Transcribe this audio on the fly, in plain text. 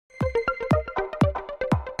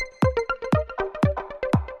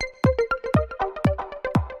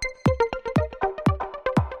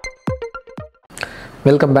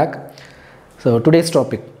Welcome back. So today's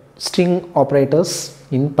topic string operators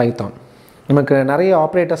in Python. நமக்கு நிறைய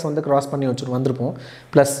operators வந்து cross பண்ணி வந்திருப்போம்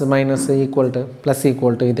ப்ளஸ் மைனஸ் ஈக்குவல்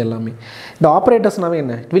டு இது எல்லாமே. இந்த ஆப்ரேட்டர்ஸ்னாவே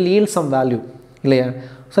என்ன? It will yield some value இல்லையா?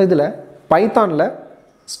 ஸோ இதில் பைத்தானில்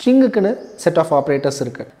ஸ்ட்ரிங்குக்குன்னு செட் ஆஃப் ஆப்ரேட்டர்ஸ்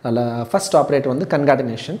இருக்குது. அதில் ஃபஸ்ட் ஆப்ரேட்டர் வந்து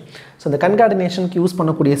கன்காடினேஷன். ஸோ இந்த கன்காடினேஷனுக்கு யூஸ்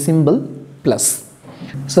பண்ணக்கூடிய சிம்பிள் ப்ளஸ்.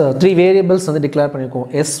 ஸோ 3 வேரியபிள்ஸ் வந்து டிக்ளேர் பண்ணியிருக்கோம்.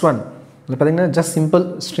 S1 இதில் பார்த்திங்கன்னா just simple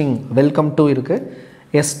string welcome to இருக்குது.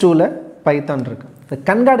 S2ல் பைத்தான் இருக்குது. இந்த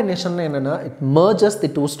கன்காடினேஷன் என்னென்னா it merges the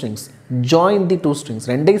two strings, join the two strings,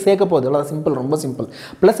 ரெண்டையும் சேர்க்க போகுது. அவ்வளோ சிம்பிள், ரொம்ப சிம்பிள்.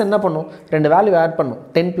 ப்ளஸ் என்ன பண்ணும், 2 வேல்யூ ஆட் பண்ணும்.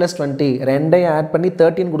 10 + 20 ரெண்டையும் ஆட் பண்ணி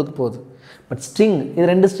 13 கொடுக்க போகுது. பட் ஸ்ட்ரிங் இது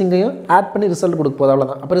 2 ஸ்ட்ரிங்கையும் ஆட் பண்ணி ரிசல்ட் கொடுக்க போகுது,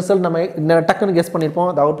 அவ்வளோதான். அப்போ ரிசல்ட் நம்ம டக்குன்னு கெஸ் பண்ணியிருப்போம்.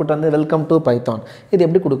 அது அவுட்புட் வந்து வெல்கம் டு பைத்தான். இது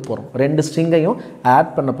எப்படி கொடுக்க போகிறோம்? 2 ஸ்ட்ரிங்கையும்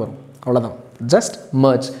ஆட் பண்ண போகிறோம், அவ்வளோதான். Just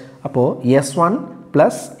merge. அப்போது S1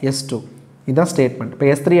 + S2 இதுதான் ஸ்டேட்மெண்ட். இப்போ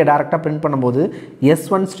S3 டேரெக்டாக பிரிண்ட் பண்ணும்போது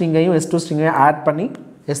S1 ஸ்ட்ரிங்கையும் S2 ஸ்ட்ரிங்கையும் ஆட் பண்ணி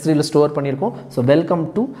S3ல் ஸ்டோர் பண்ணியிருக்கோம். So welcome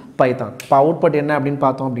to Python. இப்போ அவுட்புட் என்ன அப்படின்னு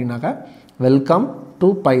பார்த்தோம் அப்படின்னாக்கா வெல்கம் டு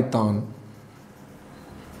பைத்தான்.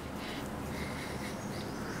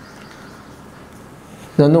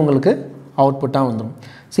 இது வந்து உங்களுக்கு அவுட்புட்டாக வந்துடும்.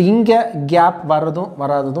 ஸோ இங்கே கேப் வர்றதும்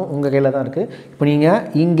வராததும் உங்கள் கையில் தான் இருக்குது. இப்போ நீங்கள்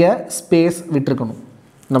இங்கே ஸ்பேஸ் விட்டுருக்கணும்,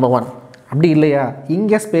 நம்பர் 1. அப்படி இல்லையா,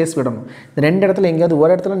 இங்கே ஸ்பேஸ் விடணும். இந்த 2 இடத்துல எங்கேயாவது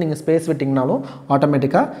ஒரு இடத்துல நீங்கள் ஸ்பேஸ் விட்டிங்கனாலும்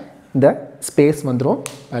ஆட்டோமேட்டிக்காக இந்த ஸ்பேஸ் வந்துடும்.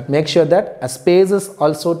 But make sure that a space is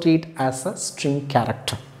also treat as a string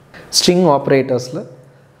character. String ஆப்ரேட்டர்ஸில்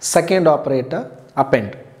second operator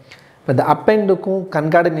append. இப்போ இந்த அப்பெண்டுக்கும்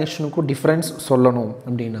கன்காடினேஷனுக்கும் டிஃப்ரென்ஸ் சொல்லணும்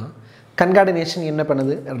அப்படின்னா, கன்காடினேஷன் என்ன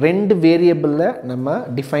பண்ணுது, 2 வேரியபிளில் நம்ம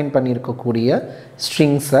டிஃபைன் பண்ணியிருக்கக்கூடிய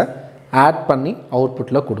ஸ்ட்ரிங்ஸை ஆட் பண்ணி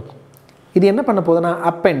அவுட்புட்டில் கொடுக்கும். இது என்ன பண்ண போகுதுன்னா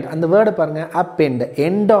அப்பெண்ட், அந்த வேர்டை பாருங்கள், append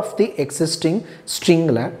end of the existing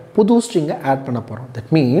ஸ்ட்ரிங்கில் புது ஸ்ட்ரிங்கை ஆட் பண்ண போகிறோம்.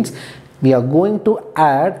 That means we are going to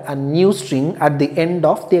add a new string at the end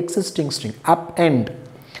of the existing string. Append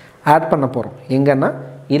add பண்ண போகிறோம் எங்கன்னா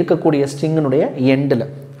இருக்கக்கூடிய ஸ்ட்ரிங்கினுடைய எண்டில்.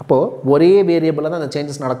 அப்போது ஒரே வேரியபிளில் தான் அந்த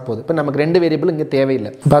சேஞ்சஸ் நடக்க போகுது. இப்போ நமக்கு 2 வேரியபிள் இங்கே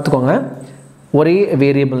தேவையில்லை. பார்த்துக்கோங்க, ஒரே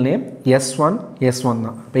வேரியபிள் நேம் S1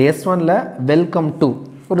 தான். இப்போ S1ல் வெல்கம் டு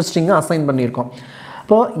ஒரு ஸ்ட்ரிங்கை அசைன் பண்ணியிருக்கோம்.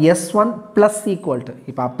 இப்போது S1 + ஈக்குவல் டு,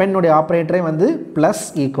 இப்போ அப்பென்னுடைய ஆப்ரேட்டரே வந்து ப்ளஸ்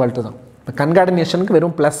ஈக்குவல் டு தான். இப்போ கன்காடினேஷனுக்கு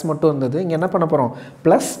வெறும் ப்ளஸ் மட்டும் இருந்தது, இங்கே என்ன பண்ண போகிறோம்,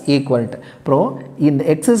 ப்ளஸ் ஈக்குவல் டு. அப்புறம் இந்த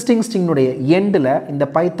எக்ஸிஸ்டிங் ஸ்ட்ரிங்குடைய எண்டில் இந்த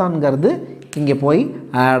பைத்தான்கிறது இங்கே போய்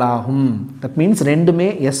ஆட் ஆகும். தட் மீன்ஸ் ரெண்டுமே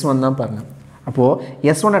S1 தான் பாருங்கள்.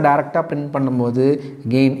 அப்போது S1 டேரெக்டாக பிரிண்ட் பண்ணும்போது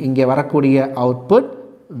கெயின் இங்கே வரக்கூடிய output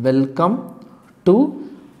welcome to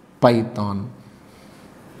Python.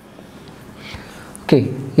 Okay,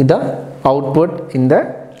 இதுதான் அவுட்புட் இந்த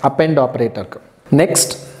append ஆப்ரேட்டருக்கு.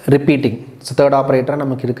 Next repeating. So third ஆப்ரேட்டராக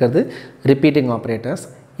நமக்கு இருக்கிறது ரிப்பீட்டிங் ஆப்ரேட்டர்ஸ்.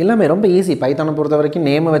 எல்லாமே ரொம்ப ஈஸி. பைத்தானை பொறுத்த வரைக்கும்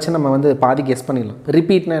நேமை வச்சு நம்ம வந்து பாதி கெஸ் பண்ணிடலாம்.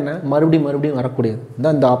 ரிப்பீட்னா என்ன, மறுபடியும் வரக்கூடியது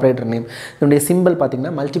தான் இந்த ஆப்ரேட்டர் நேம். இதனுடைய சிம்பிள்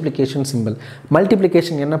பார்த்திங்கன்னா மல்டிப்ளிகேஷன் சிம்பிள்.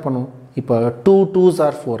 மல்டிப்ளிகேஷன் என்ன பண்ணும், இப்போ 2 2s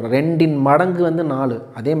are 4, 2 மடங்கு வந்து 4.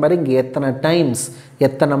 அதே மாதிரி இங்கே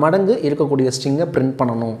எத்தனை மடங்கு இருக்கக்கூடிய ஸ்ட்ரிங்கை பிரிண்ட்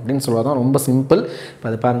பண்ணணும் அப்படின்னு சொல்லுவதான் ரொம்ப சிம்பிள். இப்போ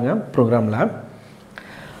அது பாருங்கள், ப்ரோக்ராமில்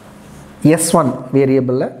S1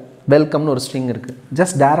 வேரியபிளில் வெல்கம்னு ஒரு ஸ்ட்ரிங் இருக்குது.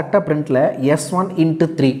 ஜஸ்ட் டேரெக்டாக பிரிண்டில் S1 ×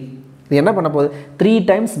 3 இது என்ன பண்ண போகுது, 3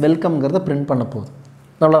 டைம்ஸ் வெல்கம்ங்கிறத பிரிண்ட் பண்ண போகுது.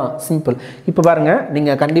 அவ்வளோதான், சிம்பிள். இப்போ பாருங்கள்,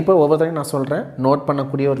 நீங்கள் கண்டிப்பாக ஒவ்வொருத்தரையும் நான் சொல்கிறேன், நோட்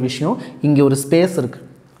பண்ணக்கூடிய ஒரு விஷயம், இங்கே ஒரு ஸ்பேஸ் இருக்குது,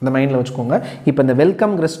 இந்த மைண்டில் வச்சுக்கோங்க. இப்போ இந்த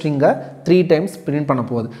வெல்கம்ங்கிற ஸ்ட்ரிங்கை 3 டைம்ஸ் பிரிண்ட் பண்ண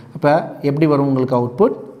போகுது. அப்போ எப்படி வரும் உங்களுக்கு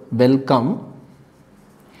அவுட்புட், வெல்கம்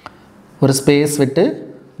ஒரு ஸ்பேஸ் விட்டு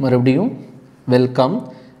மறுபடியும் வெல்கம்,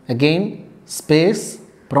 அகெயின் ஸ்பேஸ்,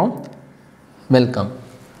 அப்புறம் வெல்கம்,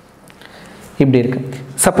 இப்படி இருக்குது.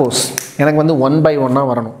 சப்போஸ் எனக்கு வந்து 1 by 1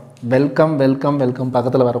 வரணும், வெல்கம்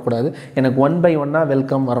பக்கத்தில் வரக்கூடாது, எனக்கு 1 by 1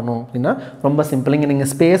 வெல்கம் வரணும் அப்படின்னா ரொம்ப சிம்பிள். இங்கே நீங்கள்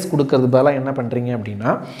ஸ்பேஸ் கொடுக்கறது பதிலாக என்ன பண்ணுறீங்க அப்படின்னா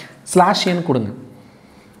 /n கொடுங்க.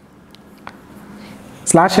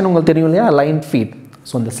 /n உங்களுக்கு தெரியும் இல்லையா, லைன் ஃபீட்.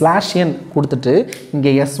 ஸோ இந்த /n கொடுத்துட்டு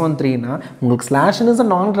இங்கே S1 3னா உங்களுக்கு /n இஸ் அ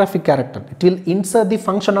நான் graphic character. It will insert the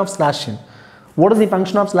function of /n. What is the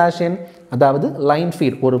function of /n? அதாவது லைன்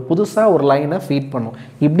ஃபீட், ஒரு புதுசாக ஒரு லைனை ஃபீட் பண்ணும்.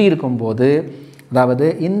 இப்படி இருக்கும்போது அதாவது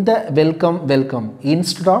இந்த வெல்கம்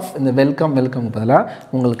இன்ஸ்டெட் ஆஃப் இந்த வெல்கம் பதிலாக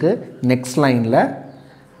உங்களுக்கு நெக்ஸ்ட் லைனில்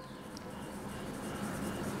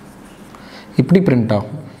இப்படி பிரிண்ட்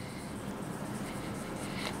ஆகும்.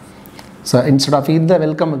 ஸோ இன்ஸ்டெட் ஆஃப் இந்த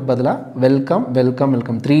வெல்கமுக்கு பதிலாக வெல்கம்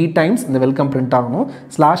 3 டைம்ஸ் இந்த வெல்கம் பிரிண்ட் ஆகணும்.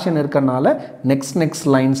 /n இருக்கிறனால நெக்ஸ்ட்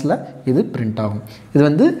லைன்ஸில் இது பிரிண்ட் ஆகும். இது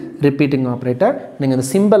வந்து ரிப்பீட்டிங் ஆப்ரேட்டர். நீங்கள் இந்த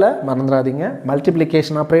சிம்பிளை மறந்துடாதீங்க.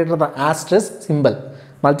 மல்டிப்ளிகேஷன் ஆப்ரேட்டர் தான் ஆஸ்டர்ஸ் சிம்பிள்.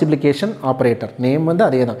 மல்டிப்ளிகேஷன் ஆப்ரேட்டர் நேம் வந்து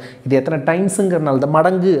அதே தான். இது எத்தனை டைம்ஸுங்கிறனால இந்த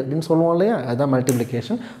மடங்கு அப்படின்னு சொல்லுவோம் இல்லையா, அதுதான்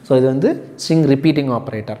மல்டிப்ளிகேஷன். ஸோ இது வந்து string repeating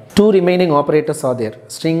operator. 2 remaining operators R there,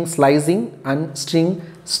 string slicing and string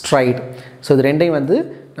straight. So இது ரெண்டையும் வந்து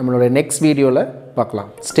நம்மளோட நெக்ஸ்ட் வீடியோவில்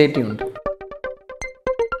பார்க்கலாம். Stay tuned.